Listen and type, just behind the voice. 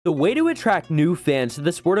The way to attract new fans to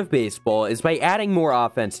the sport of baseball is by adding more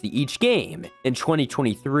offense to each game. In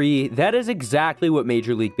 2023, that is exactly what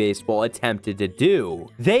Major League Baseball attempted to do.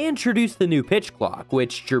 They introduced the new pitch clock,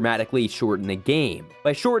 which dramatically shortened the game.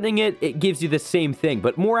 By shortening it, it gives you the same thing,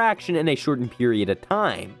 but more action in a shortened period of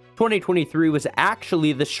time. 2023 was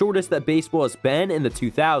actually the shortest that baseball has been in the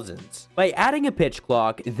 2000s. By adding a pitch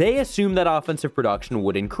clock, they assumed that offensive production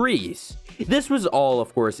would increase. This was all,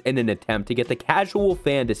 of course, in an attempt to get the casual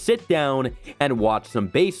fan to sit down and watch some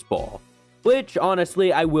baseball. Which,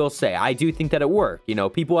 honestly, I will say, I do think that it worked. You know,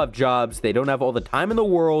 people have jobs, they don't have all the time in the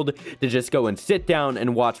world to just go and sit down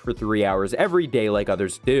and watch for 3 hours every day like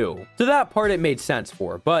others do. So that part it made sense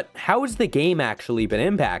for, but how has the game actually been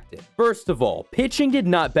impacted? First of all, pitching did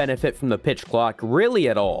not benefit from the pitch clock really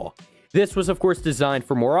at all. This was, of course, designed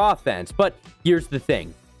for more offense, but here's the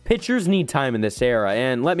thing. Pitchers need time in this era,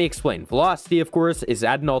 and let me explain. Velocity, of course, is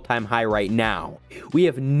at an all-time high right now. We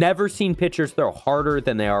have never seen pitchers throw harder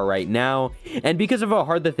than they are right now, and because of how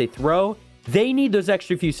hard that they throw, they need those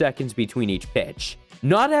extra few seconds between each pitch.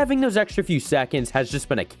 Not having those extra few seconds has just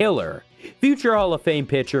been a killer. Future Hall of Fame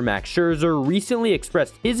pitcher Max Scherzer recently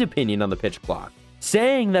expressed his opinion on the pitch clock,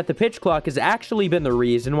 saying that the pitch clock has actually been the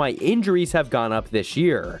reason why injuries have gone up this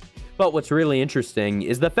year. But what's really interesting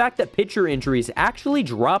is the fact that pitcher injuries actually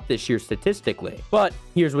dropped this year statistically. But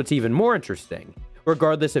here's what's even more interesting.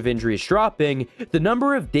 Regardless of injuries dropping, the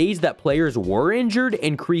number of days that players were injured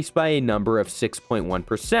increased by a number of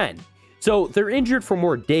 6.1%. So they're injured for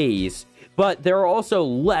more days, but there are also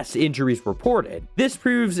less injuries reported. This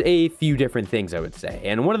proves a few different things, I would say,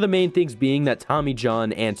 and one of the main things being that Tommy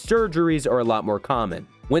John and surgeries are a lot more common.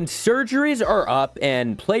 When surgeries are up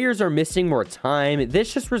and players are missing more time,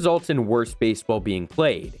 this just results in worse baseball being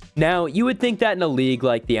played. Now, you would think that in a league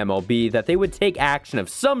like the MLB that they would take action of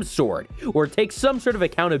some sort or take some sort of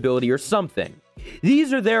accountability or something.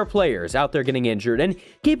 These are their players out there getting injured, and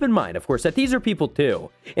keep in mind, of course, that these are people too,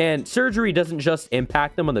 and surgery doesn't just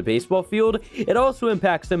impact them on the baseball field, it also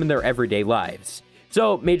impacts them in their everyday lives.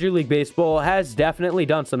 So, Major League Baseball has definitely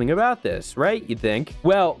done something about this, right, you'd think?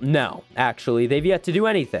 Well, no. Actually, they've yet to do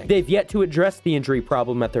anything. They've yet to address the injury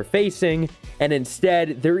problem that they're facing, and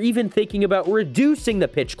instead, they're even thinking about reducing the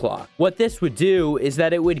pitch clock. What this would do is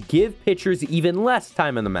that it would give pitchers even less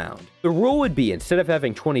time on the mound. The rule would be, instead of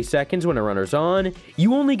having 20 seconds when a runner's on,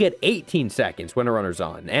 you only get 18 seconds when a runner's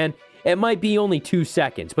on, and it might be only 2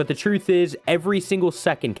 seconds, but the truth is, every single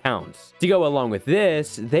second counts. To go along with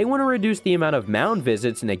this, they want to reduce the amount of mound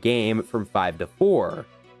visits in a game from 5 to 4.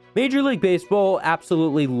 Major League Baseball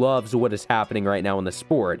absolutely loves what is happening right now in the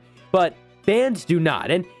sport, but fans do not.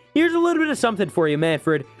 And here's a little bit of something for you,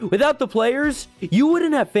 Manfred. Without the players, you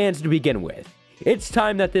wouldn't have fans to begin with. It's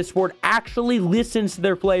time that this sport actually listens to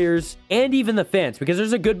their players and even the fans, because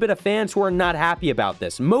there's a good bit of fans who are not happy about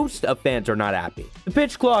this. Most of fans are not happy. The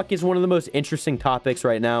pitch clock is one of the most interesting topics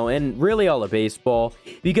right now, and really all of baseball,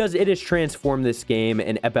 because it has transformed this game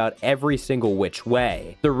in about every single which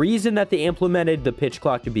way. The reason that they implemented the pitch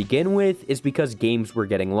clock to begin with is because games were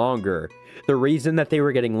getting longer. The reason that they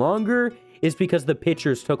were getting longer is because the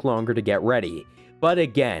pitchers took longer to get ready. But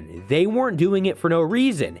again, they weren't doing it for no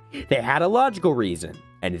reason. They had a logical reason.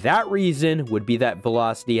 And that reason would be that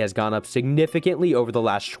velocity has gone up significantly over the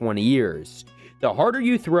last 20 years. The harder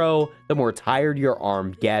you throw, the more tired your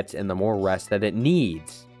arm gets and the more rest that it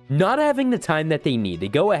needs. Not having the time that they need to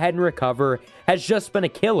go ahead and recover has just been a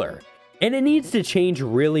killer. And it needs to change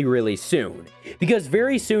really, really soon. Because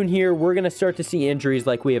very soon here, we're going to start to see injuries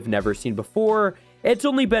like we have never seen before. It's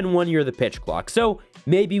only been 1 year of the pitch clock, so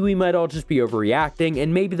maybe we might all just be overreacting,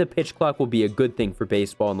 and maybe the pitch clock will be a good thing for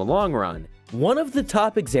baseball in the long run. One of the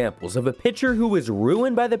top examples of a pitcher who was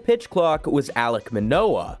ruined by the pitch clock was Alek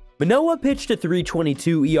Manoah. Manoah pitched a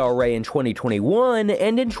 3.22 ERA in 2021,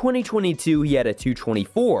 and in 2022 he had a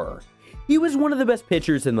 2.24. He was one of the best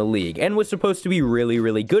pitchers in the league and was supposed to be really,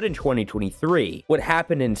 really good in 2023. What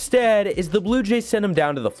happened instead is the Blue Jays sent him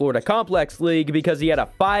down to the Florida Complex League because he had a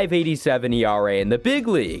 5.87 ERA in the big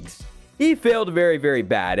leagues. He failed very, very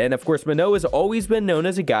bad, and of course Manoah has always been known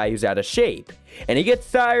as a guy who's out of shape, and he gets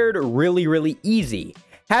tired really, really easy.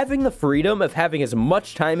 Having the freedom of having as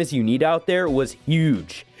much time as you need out there was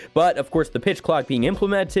huge. But, of course, the pitch clock being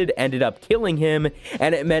implemented ended up killing him,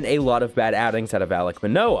 and it meant a lot of bad outings out of Alek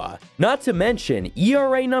Manoah. Not to mention,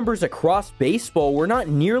 ERA numbers across baseball were not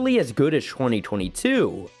nearly as good as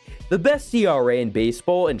 2022. The best ERA in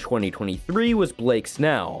baseball in 2023 was Blake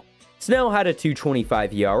Snell. Snell had a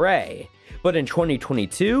 2.25 ERA. But in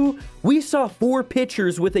 2022, we saw 4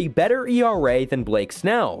 pitchers with a better ERA than Blake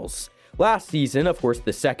Snell's. Last season, of course,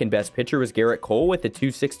 the second best pitcher was Garrett Cole with a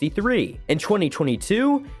 263. In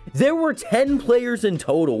 2022, there were 10 players in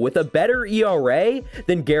total with a better ERA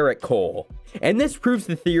than Garrett Cole. And this proves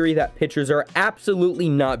the theory that pitchers are absolutely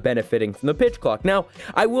not benefiting from the pitch clock. Now,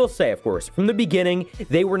 I will say, of course, from the beginning,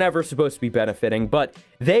 they were never supposed to be benefiting, but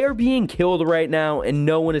they are being killed right now, and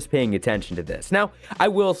no one is paying attention to this. Now, I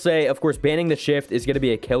will say, of course, banning the shift is going to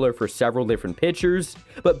be a killer for several different pitchers,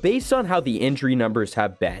 but based on how the injury numbers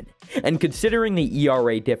have been, and considering the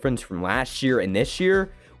ERA difference from last year and this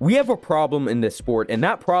year, we have a problem in this sport, and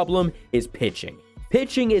that problem is pitching.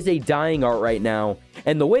 Pitching is a dying art right now,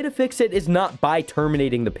 and the way to fix it is not by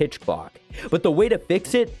terminating the pitch clock, but the way to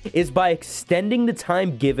fix it is by extending the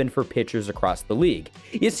time given for pitchers across the league.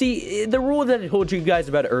 You see, the rule that I told you guys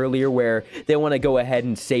about earlier where they want to go ahead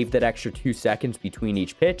and save that extra 2 seconds between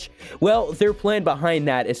each pitch, well, their plan behind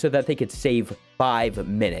that is so that they could save 5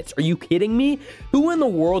 minutes. Are you kidding me? Who in the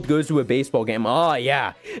world goes to a baseball game? Oh,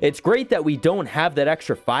 yeah, it's great that we don't have that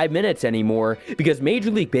extra 5 minutes anymore because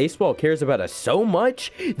Major League Baseball cares about us so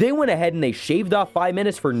much, they went ahead and they shaved off 5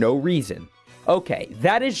 minutes for no reason. Okay,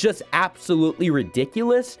 that is just absolutely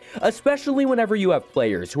ridiculous, especially whenever you have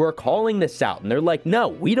players who are calling this out and they're like, no,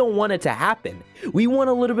 we don't want it to happen. We want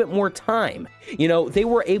a little bit more time. You know, they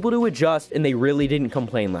were able to adjust and they really didn't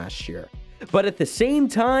complain last year. But at the same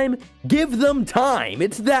time, give them time.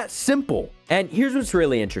 It's that simple. And here's what's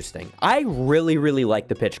really interesting. I really liked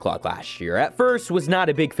the pitch clock last year. At first, was not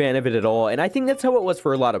a big fan of it at all, and I think that's how it was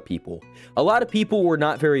for a lot of people. A lot of people were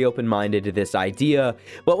not very open-minded to this idea,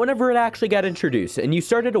 but whenever it actually got introduced and you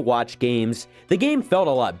started to watch games, the game felt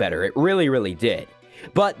a lot better. It really did.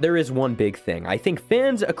 But there is one big thing. I think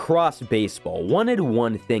fans across baseball wanted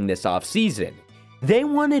one thing this offseason. They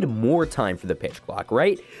wanted more time for the pitch clock,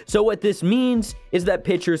 right? So what this means is that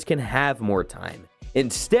pitchers can have more time.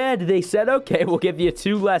 Instead, they said, okay, we'll give you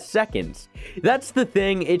 2 less seconds. That's the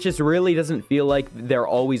thing, it just really doesn't feel like they're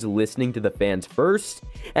always listening to the fans first,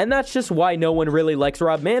 and that's just why no one really likes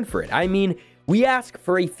Rob Manfred. I mean, we ask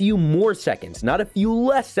for a few more seconds, not a few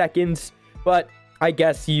less seconds, but I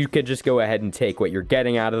guess you could just go ahead and take what you're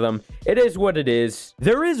getting out of them. It is what it is.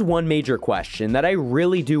 There is one major question that I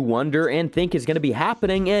really do wonder and think is going to be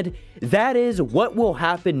happening, and that is what will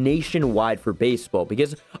happen nationwide for baseball,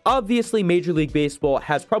 because obviously Major League Baseball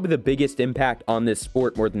has probably the biggest impact on this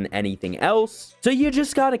sport more than anything else. So you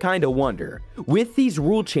just got to kind of wonder, with these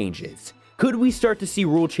rule changes, could we start to see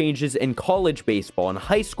rule changes in college baseball and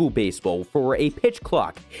high school baseball for a pitch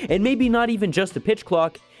clock? And maybe not even just a pitch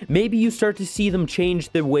clock, maybe you start to see them change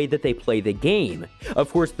the way that they play the game. Of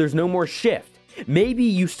course, there's no more shift. Maybe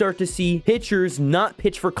you start to see pitchers not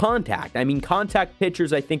pitch for contact. I mean, contact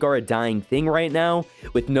pitchers, I think, are a dying thing right now.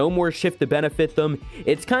 With no more shift to benefit them,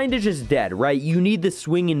 it's kind of just dead, right? You need the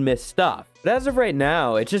swing and miss stuff. But as of right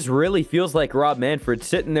now, it just really feels like Rob Manfred's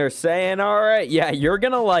sitting there saying, all right, yeah, you're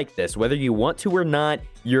going to like this. Whether you want to or not,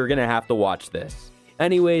 you're going to have to watch this.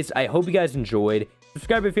 Anyways, I hope you guys enjoyed.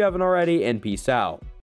 Subscribe if you haven't already, and peace out.